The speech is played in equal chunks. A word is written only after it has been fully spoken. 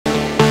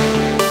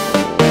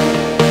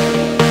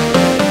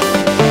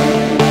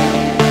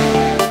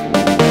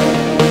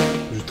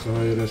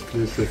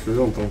SCLE CFE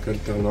en tant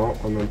qu'alternant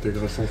en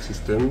intégration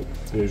système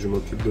et je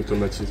m'occupe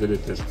d'automatiser les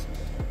tests.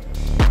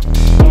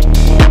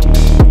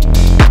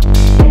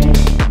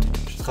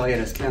 Je travaille à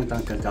la SCLE en tant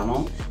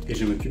qu'alternant et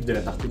je m'occupe de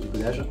la partie du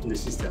codage de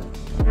système.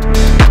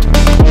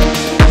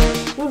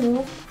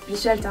 Bonjour, je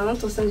suis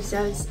alternante au sein du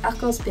service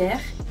Arc-en-PR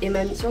et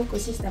ma mission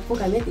consiste à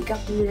programmer des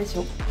cartes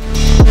d'émulation.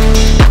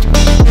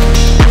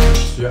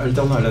 Je suis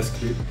alternant à la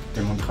SCLE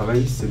et mon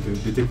travail c'est de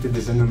détecter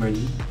des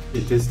anomalies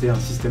et tester un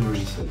système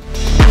logiciel.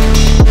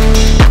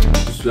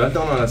 Je suis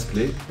alternant à la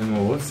SCLE et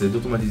mon rôle c'est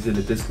d'automatiser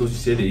les tests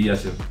logiciels et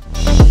IHM.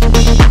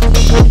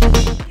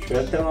 Je suis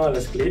alternant à la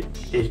SCLE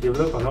et je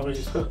développe un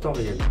enregistreur temps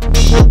réel.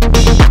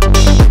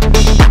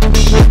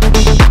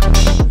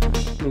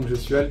 Donc je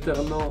suis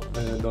alternant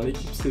dans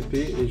l'équipe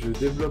CP et je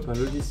développe un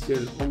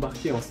logiciel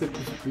embarqué en C++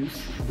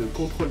 de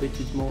contrôle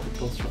d'équipement et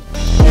tension.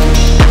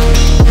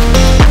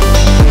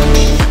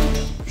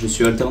 Je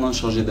suis alternant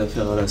chargé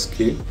d'affaires à la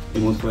SCLE et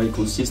mon travail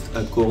consiste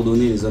à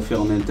coordonner les affaires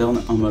en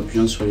interne en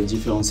m'appuyant sur les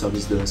différents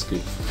services de la SCLE.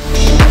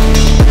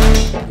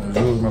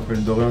 Bonjour, je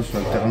m'appelle Dorian, je suis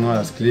alternant à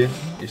la SCLE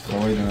et je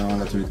travaille dans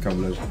l'atelier de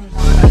câblage.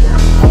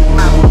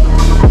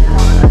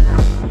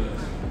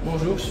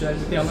 Bonjour, je suis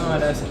alternant à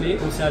la SCLE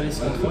au service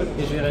contrôle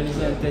et je vais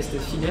réaliser un test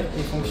filaire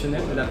et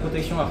fonctionnel de la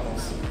protection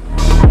Arc-en-C.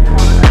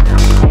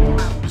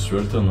 Je suis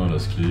alternant à la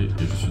SCLE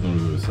et je suis dans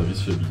le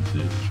service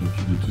fiabilité. Je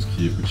m'occupe de tout ce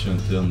qui est outil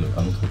interne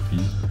à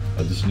l'entreprise,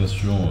 à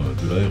destination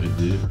de la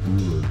R&D ou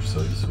du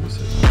service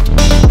recette.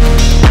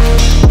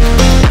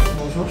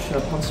 Bonjour, je suis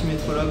apprenti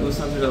métrologue au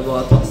sein du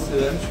laboratoire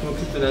CEM. Je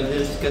m'occupe de la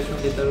vérification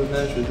de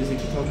l'étalonnage des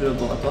équipements du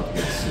laboratoire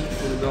ainsi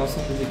que de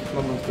l'ensemble des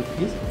équipements de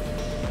l'entreprise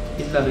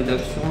et de la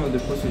rédaction de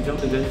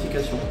procédures de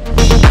vérification.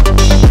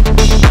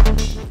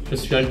 Je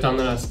suis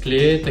alternant à la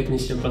SCLE,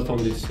 technicien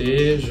plateforme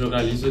d'essai. Je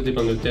réalise des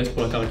bancs de tests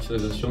pour la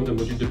caractérisation de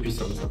modules de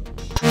puissance.